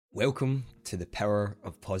Welcome to the Power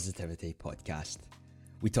of Positivity podcast.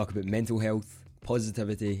 We talk about mental health,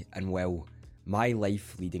 positivity, and well, my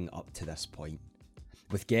life leading up to this point.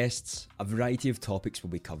 With guests, a variety of topics will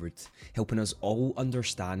be covered, helping us all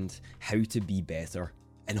understand how to be better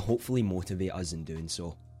and hopefully motivate us in doing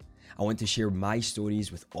so. I want to share my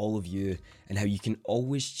stories with all of you and how you can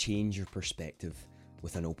always change your perspective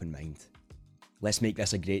with an open mind. Let's make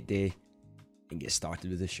this a great day and get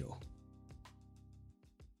started with the show.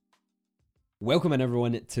 Welcome in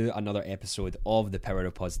everyone to another episode of the Power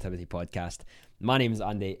of Positivity podcast. My name is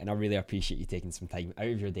Andy and I really appreciate you taking some time out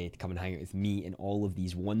of your day to come and hang out with me and all of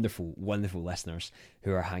these wonderful, wonderful listeners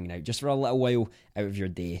who are hanging out just for a little while out of your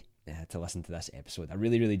day to listen to this episode. I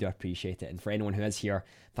really, really do appreciate it. And for anyone who is here,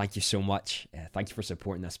 thank you so much. Thank you for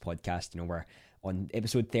supporting this podcast. You know, we're on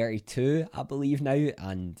episode 32, I believe now,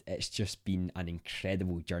 and it's just been an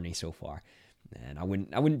incredible journey so far. And I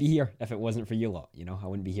wouldn't be here if it wasn't for you lot, you know. I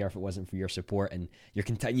wouldn't be here if it wasn't for your support and your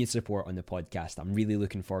continued support on the podcast. I'm really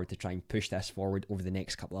looking forward to trying to push this forward over the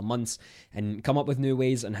next couple of months and come up with new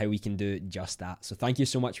ways on how we can do just that. So thank you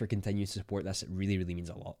so much for continuing to support this. It really, really means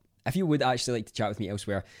a lot. If you would actually like to chat with me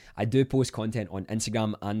elsewhere, I do post content on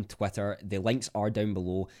Instagram and Twitter. The links are down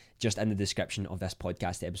below, just in the description of this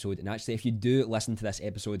podcast episode. And actually, if you do listen to this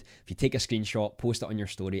episode, if you take a screenshot, post it on your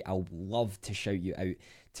story, I'll love to shout you out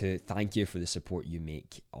to thank you for the support you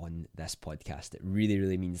make on this podcast. It really,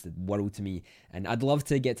 really means the world to me. And I'd love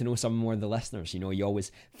to get to know some more of the listeners. You know, you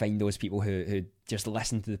always find those people who just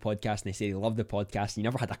listen to the podcast and they say they love the podcast. You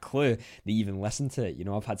never had a clue they even listened to it. You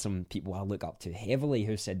know, I've had some people I look up to heavily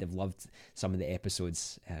who said they've loved some of the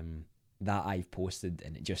episodes that I've posted,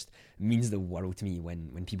 and it just means the world to me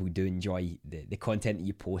when people do enjoy the content that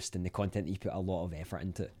you post and the content that you put a lot of effort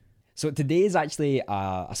into. So today is actually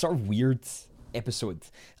a sort of weird episode.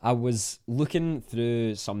 I was looking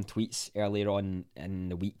through some tweets earlier on in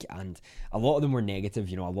the week and a lot of them were negative.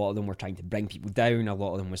 You know, a lot of them were trying to bring people down. A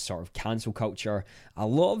lot of them was sort of cancel culture. A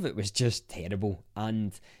lot of it was just terrible,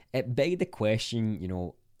 and it begged the question, you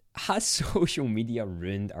know, has social media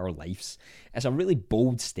ruined our lives? It's a really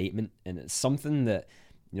bold statement, and it's something that,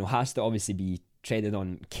 you know, has to obviously be treaded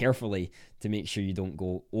on carefully to make sure you don't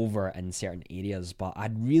go over in certain areas. But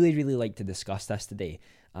I'd really, really like to discuss this today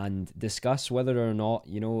and discuss whether or not,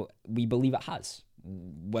 you know, we believe it has.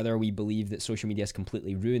 Whether we believe that social media has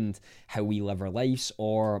completely ruined how we live our lives,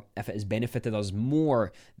 or if it has benefited us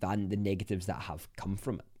more than the negatives that have come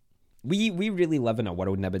from it. We really live in a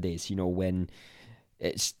world nowadays, you know, when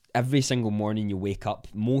it's every single morning you wake up,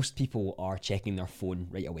 most people are checking their phone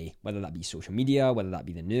right away, whether that be social media, whether that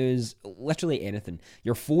be the news, literally anything.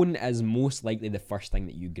 Your phone is most likely the first thing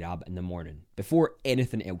that you grab in the morning. Before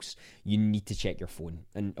anything else, you need to check your phone.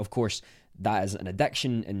 And of course, that is an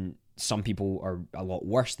addiction, and some people are a lot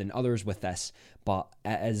worse than others with this, but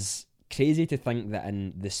it is crazy to think that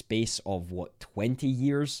in the space of 20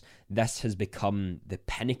 years, this has become the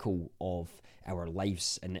pinnacle of our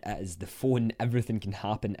lives, and it is the phone. Everything can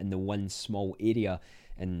happen in the one small area,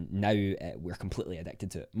 and now we're completely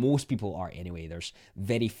addicted to it. Most people are anyway. There's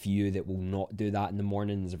very few that will not do that in the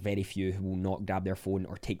morning. There's very few who will not grab their phone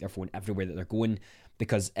or take their phone everywhere that they're going,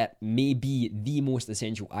 because it may be the most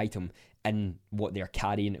essential item in what they're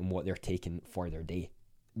carrying and what they're taking for their day.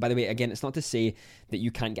 By the way, again, it's not to say that you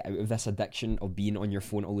can't get out of this addiction of being on your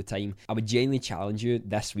phone all the time. I would genuinely challenge you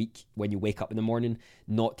this week, when you wake up in the morning,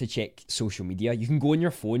 not to check social media. You can go on your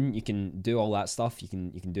phone, you can do all that stuff, you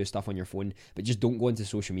can do stuff on your phone, but just don't go into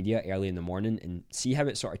social media early in the morning, and see how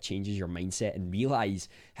it sort of changes your mindset, and realize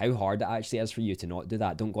how hard it actually is for you to not do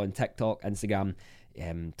that. Don't go on TikTok, Instagram,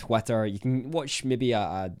 Twitter. You can watch maybe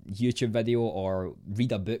a YouTube video or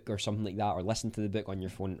read a book or something like that, or listen to the book on your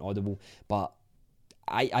phone on Audible, but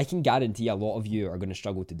I can guarantee a lot of you are going to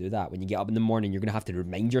struggle to do that. When you get up in the morning, you're going to have to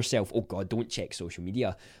remind yourself, oh God, don't check social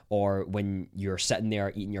media. Or when you're sitting there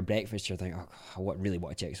eating your breakfast, you're thinking, oh, I really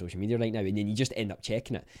want to check social media right now. And then you just end up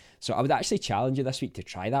checking it. So I would actually challenge you this week to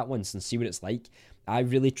try that once and see what it's like. I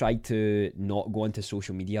really tried to not go onto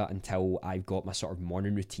social media until I've got my sort of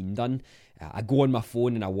morning routine done. I go on my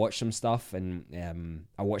phone and I watch some stuff, and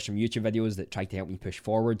I watch some YouTube videos that try to help me push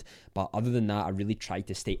forward. But other than that, I really try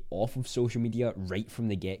to stay off of social media right from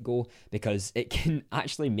the get-go, because it can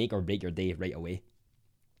actually make or break your day right away.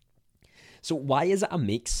 So why is it I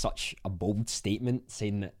make such a bold statement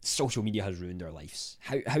saying that social media has ruined our lives?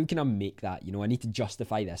 How can I make that? You know, I need to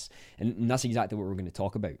justify this. And that's exactly what we're going to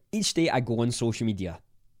talk about. Each day I go on social media,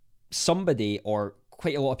 somebody, or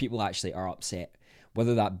quite a lot of people actually, are upset.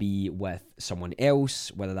 Whether that be with someone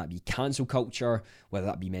else, whether that be cancel culture, whether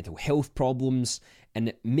that be mental health problems. And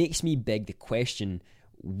it makes me beg the question,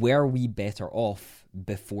 were we better off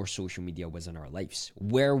before social media was in our lives?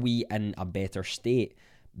 Were we in a better state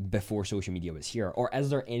before social media was here? Or is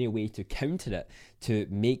there any way to counter it, to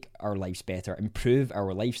make our lives better, improve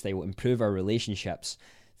our lifestyle, improve our relationships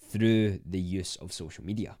through the use of social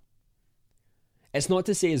media? It's not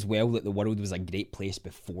to say as well that the world was a great place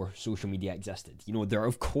before social media existed. You know, there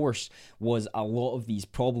of course was a lot of these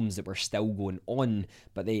problems that were still going on,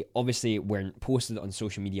 but they obviously weren't posted on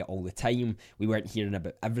social media all the time. We weren't hearing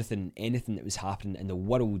about anything that was happening in the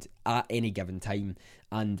world at any given time.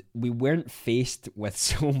 And we weren't faced with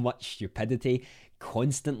so much stupidity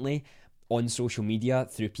constantly on social media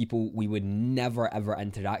through people we would never ever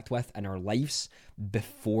interact with in our lives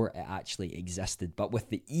before it actually existed. But with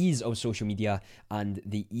the ease of social media and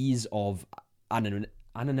the ease of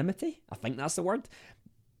anonymity, I think that's the word,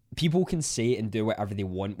 people can say and do whatever they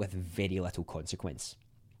want with very little consequence.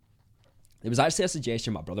 There was actually a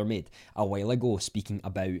suggestion my brother made a while ago speaking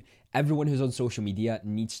about everyone who's on social media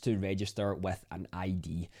needs to register with an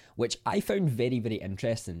ID, which I found very, very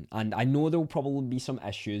interesting. And I know there will probably be some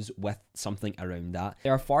issues with something around that.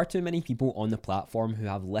 There are far too many people on the platform who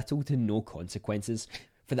have little to no consequences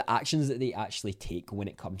for the actions that they actually take when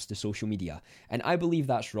it comes to social media. And I believe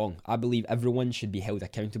that's wrong. I believe everyone should be held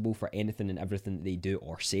accountable for anything and everything that they do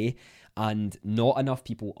or say, and not enough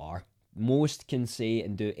people are. Most can say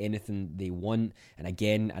and do anything they want, and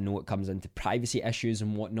again, I know it comes into privacy issues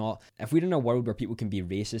and whatnot. If we're in a world where people can be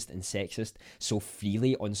racist and sexist so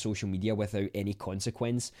freely on social media without any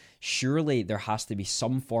consequence, surely there has to be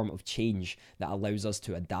some form of change that allows us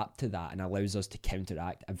to adapt to that and allows us to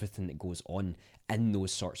counteract everything that goes on in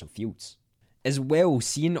those sorts of fields. As well,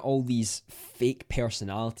 seeing all these fake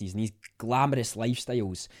personalities and these glamorous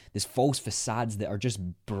lifestyles, these false facades that are just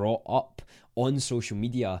brought up on social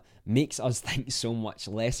media makes us think so much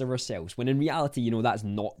less of ourselves, when in reality, you know, that's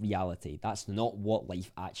not reality. That's not what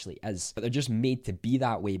life actually is. But they're just made to be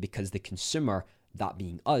that way because the consumer, that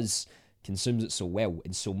being us, consumes it so well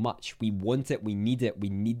and so much. We want it, we need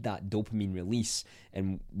that dopamine release,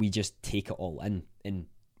 and we just take it all in. And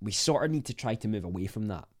we sort of need to try to move away from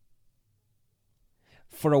that.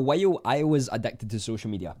 For a while, I was addicted to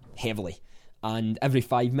social media heavily. And every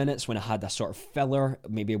 5 minutes when I had a sort of filler,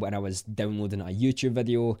 maybe when I was downloading a YouTube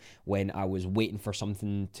video, when I was waiting for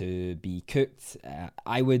something to be cooked,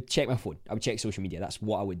 I would check my phone. I would check social media. That's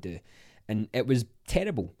what I would do. And it was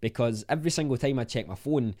terrible because every single time I checked my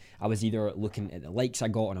phone, I was either looking at the likes I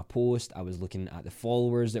got on a post, I was looking at the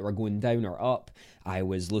followers that were going down or up, I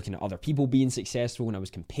was looking at other people being successful, and I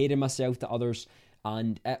was comparing myself to others,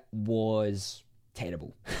 and it was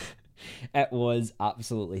terrible. It was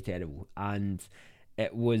absolutely terrible, and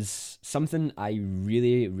it was something I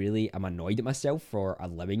really, really am annoyed at myself for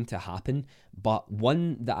allowing to happen, but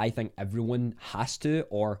one that I think everyone has to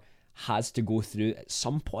go through at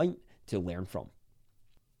some point to learn from.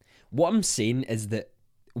 What I'm saying is that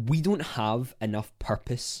we don't have enough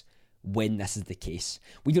purpose when this is the case.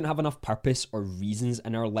 We don't have enough purpose or reasons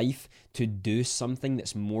in our life to do something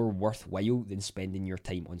that's more worthwhile than spending your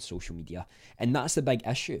time on social media. And that's the big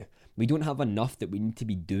issue. We don't have enough that we need to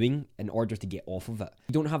be doing in order to get off of it.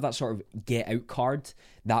 We don't have that sort of get out card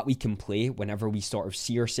that we can play whenever we sort of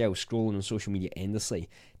see ourselves scrolling on social media endlessly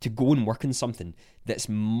to go and work on something that's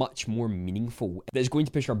much more meaningful, that's going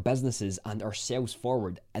to push our businesses and ourselves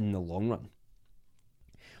forward in the long run.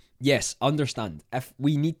 Yes, understand. If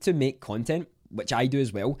we need to make content, which I do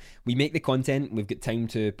as well, we make the content, we've got time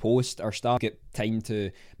to post our stuff, we've got time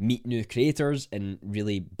to meet new creators and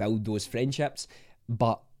really build those friendships,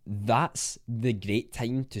 but that's the great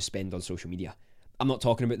time to spend on social media. I'm not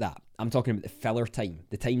talking about that. I'm talking about the filler time,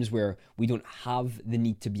 the times where we don't have the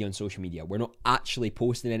need to be on social media. We're not actually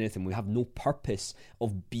posting anything. We have no purpose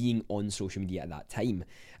of being on social media at that time.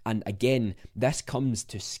 And again, this comes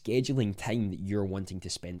to scheduling time that you're wanting to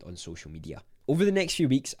spend on social media. Over the next few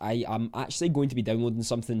weeks, I am actually going to be downloading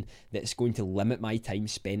something that's going to limit my time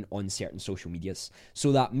spent on certain social medias.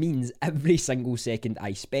 So that means every single second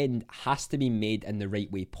I spend has to be made in the right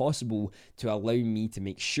way possible to allow me to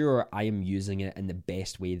make sure I am using it in the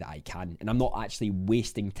best way that I can. And I'm not actually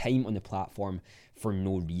wasting time on the platform for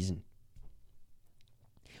no reason.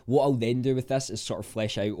 What I'll then do with this is sort of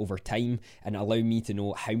flesh out over time and allow me to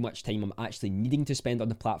know how much time I'm actually needing to spend on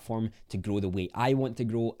the platform to grow the way I want to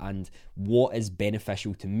grow and what is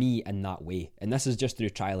beneficial to me in that way. And this is just through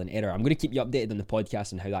trial and error. I'm going to keep you updated on the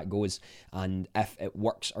podcast and how that goes and if it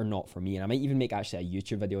works or not for me. And I might even make actually a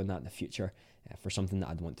YouTube video on that in the future for something that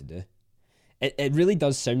I'd want to do. It really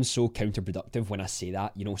does sound so counterproductive when I say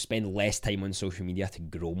that, you know, spend less time on social media to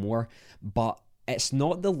grow more, but it's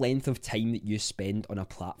not the length of time that you spend on a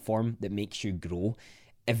platform that makes you grow.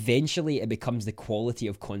 eventually it becomes the quality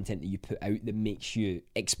of content that you put out that makes you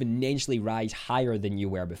exponentially rise higher than you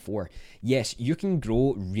were before. Yes, you can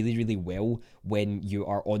grow really, really well when you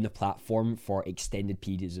are on the platform for extended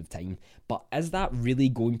periods of time, but is that really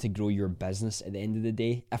going to grow your business at the end of the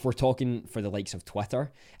day? If we're talking for the likes of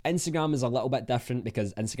Twitter, Instagram is a little bit different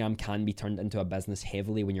because Instagram can be turned into a business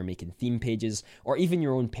heavily when you're making theme pages or even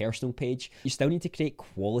your own personal page. You still need to create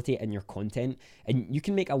quality in your content, and you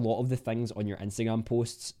can make a lot of the things on your Instagram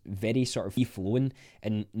posts very sort of free-flowing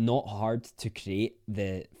and not hard to create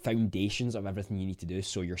the foundations of everything you need to do,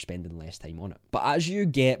 so you're spending less time on it. But as you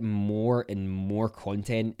get more and more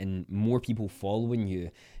content and more people following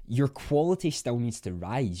you, your quality still needs to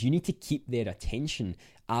rise. You need to keep their attention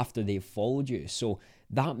after they've followed you. So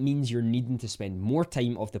that means you're needing to spend more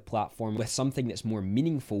time off the platform with something that's more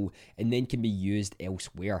meaningful and then can be used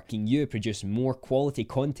elsewhere. Can you produce more quality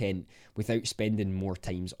content without spending more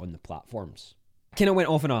times on the platforms? I kind of went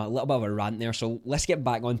off on a little bit of a rant there, so let's get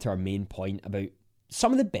back onto our main point about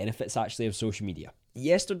some of the benefits actually of social media.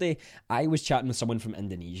 Yesterday, I was chatting with someone from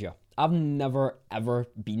Indonesia. I've never ever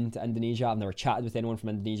been to Indonesia. I've never chatted with anyone from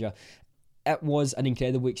Indonesia. It was an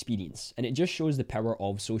incredible experience, and it just shows the power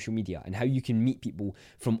of social media and how you can meet people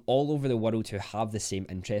from all over the world who have the same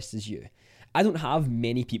interests as you. I don't have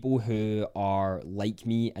many people who are like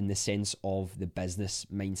me in the sense of the business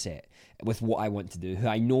mindset with what I want to do, who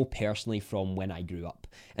I know personally from when I grew up.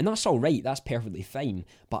 And that's all right, that's perfectly fine.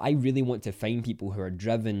 But I really want to find people who are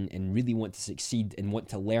driven and really want to succeed and want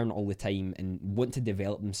to learn all the time and want to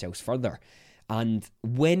develop themselves further. And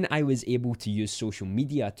when I was able to use social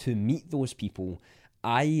media to meet those people,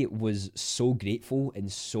 I was so grateful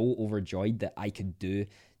and so overjoyed that I could do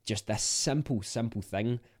just this simple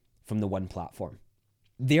thing from the one platform.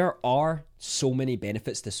 There are so many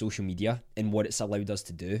benefits to social media and what it's allowed us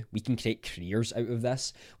to do. We can create careers out of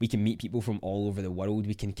this. We can meet people from all over the world.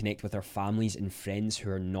 We can connect with our families and friends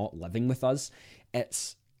who are not living with us.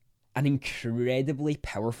 It's an incredibly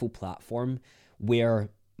powerful platform where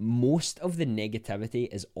most of the negativity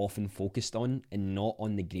is often focused on and not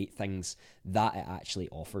on the great things that it actually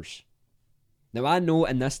offers. Now, I know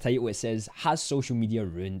in this title it says, has social media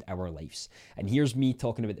ruined our lives? And here's me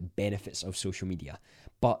talking about the benefits of social media.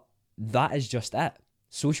 But that is just it.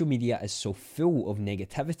 Social media is so full of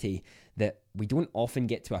negativity that we don't often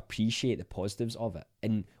get to appreciate the positives of it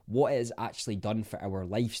and what it has actually done for our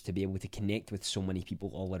lives to be able to connect with so many people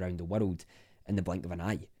all around the world in the blink of an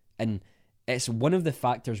eye. And it's one of the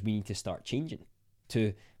factors we need to start changing,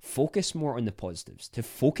 to focus more on the positives, to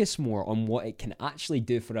focus more on what it can actually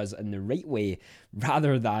do for us in the right way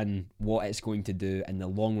rather than what it's going to do in the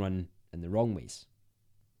long run in the wrong ways.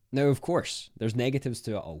 Now, of course, there's negatives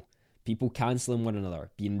to it all. People cancelling one another,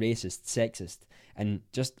 being racist, sexist, and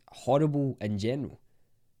just horrible in general.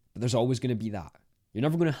 But there's always going to be that. You're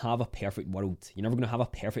never going to have a perfect world. You're never going to have a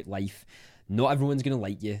perfect life. Not everyone's going to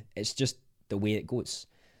like you. It's just the way it goes.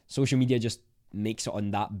 Social media just makes it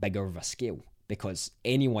on that bigger of a scale, because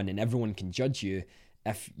anyone and everyone can judge you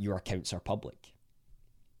if your accounts are public.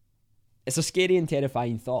 It's a scary and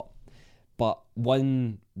terrifying thought, but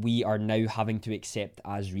one we are now having to accept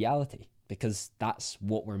as reality, because that's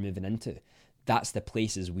what we're moving into. That's the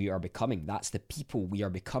places we are becoming. That's the people we are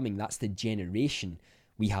becoming. That's the generation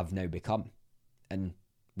we have now become. And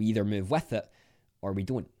we either move with it or we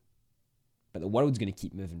don't. But the world's going to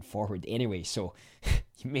keep moving forward anyway, so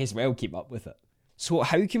you may as well keep up with it. So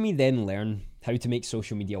how can we then learn how to make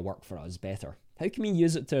social media work for us better? How can we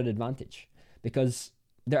use it to our advantage? Because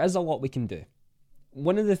there is a lot we can do.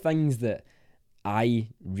 One of the things that I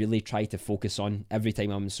really try to focus on every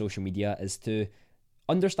time I'm on social media is to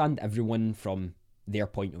understand everyone from their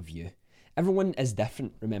point of view. Everyone is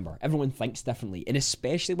different, remember. Everyone thinks differently. And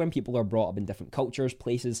especially when people are brought up in different cultures,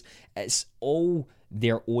 places, it's all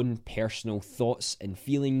their own personal thoughts and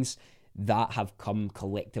feelings that have come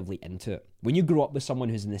collectively into it. When you grow up with someone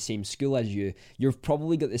who's in the same school as you, you've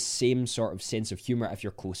probably got the same sort of sense of humour if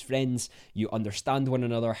you're close friends. You understand one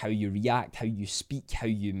another, how you react, how you speak, how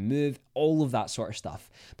you move, all of that sort of stuff.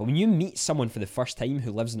 But when you meet someone for the first time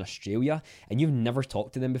who lives in Australia and you've never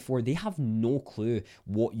talked to them before, they have no clue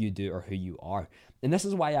what you do or who you are. And this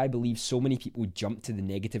is why I believe so many people jump to the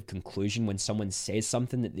negative conclusion when someone says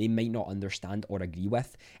something that they might not understand or agree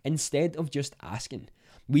with, instead of just asking.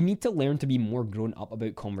 We need to learn to be more grown up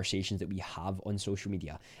about conversations that we have on social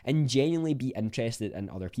media and genuinely be interested in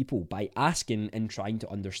other people by asking and trying to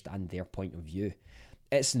understand their point of view.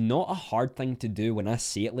 It's not a hard thing to do when I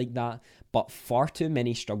say it like that, but far too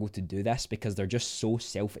many struggle to do this because they're just so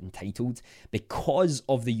self-entitled because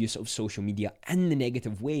of the use of social media in the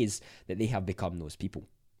negative ways that they have become those people.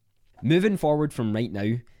 Moving forward from right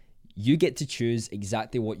now, You get to choose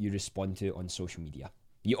exactly what you respond to on social media.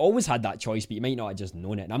 You always had that choice, but you might not have just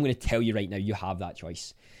known it. And I'm going to tell you right now, you have that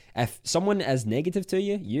choice. If someone is negative to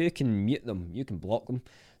you, you can mute them. You can block them.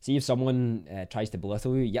 See if someone tries to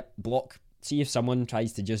belittle you, yep, block. See if someone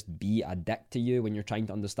tries to just be a dick to you when you're trying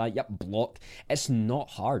to understand, yep, block. It's not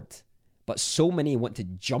hard. But so many want to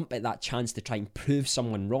jump at that chance to try and prove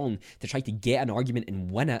someone wrong, to try to get an argument and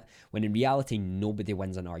win it, when in reality, nobody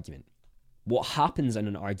wins an argument. What happens in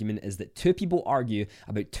an argument is that two people argue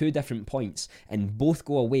about two different points and both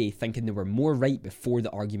go away thinking they were more right before the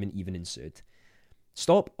argument even ensued.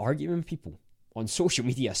 Stop arguing with people, on social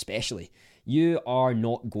media especially. You are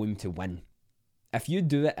not going to win. If you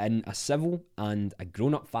do it in a civil and a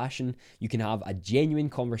grown-up fashion, you can have a genuine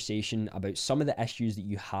conversation about some of the issues that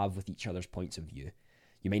you have with each other's points of view.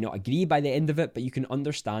 You may not agree by the end of it, but you can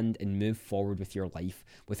understand and move forward with your life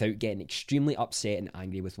without getting extremely upset and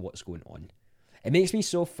angry with what's going on. It makes me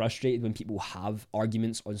so frustrated when people have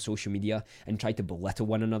arguments on social media and try to belittle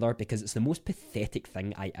one another, because it's the most pathetic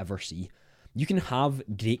thing I ever see. You can have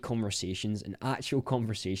great conversations and actual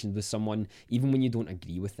conversations with someone even when you don't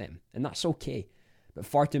agree with them, and that's okay. But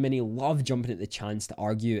far too many love jumping at the chance to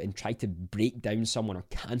argue and try to break down someone or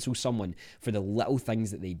cancel someone for the little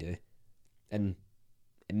things that they do. And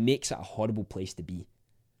it makes it a horrible place to be.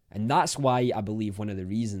 And that's why I believe one of the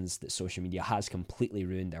reasons that social media has completely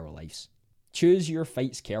ruined our lives. Choose your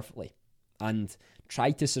fights carefully and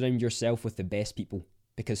try to surround yourself with the best people,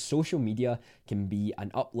 because social media can be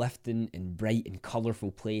an uplifting and bright and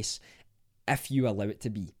colourful place if you allow it to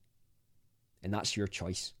be. And that's your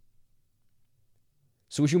choice.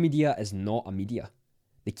 Social media is not a media.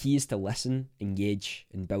 The key is to listen, engage,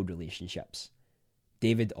 and build relationships.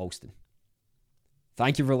 David Alston.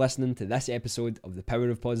 Thank you for listening to this episode of the Power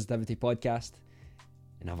of Positivity podcast,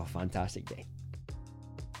 and have a fantastic day.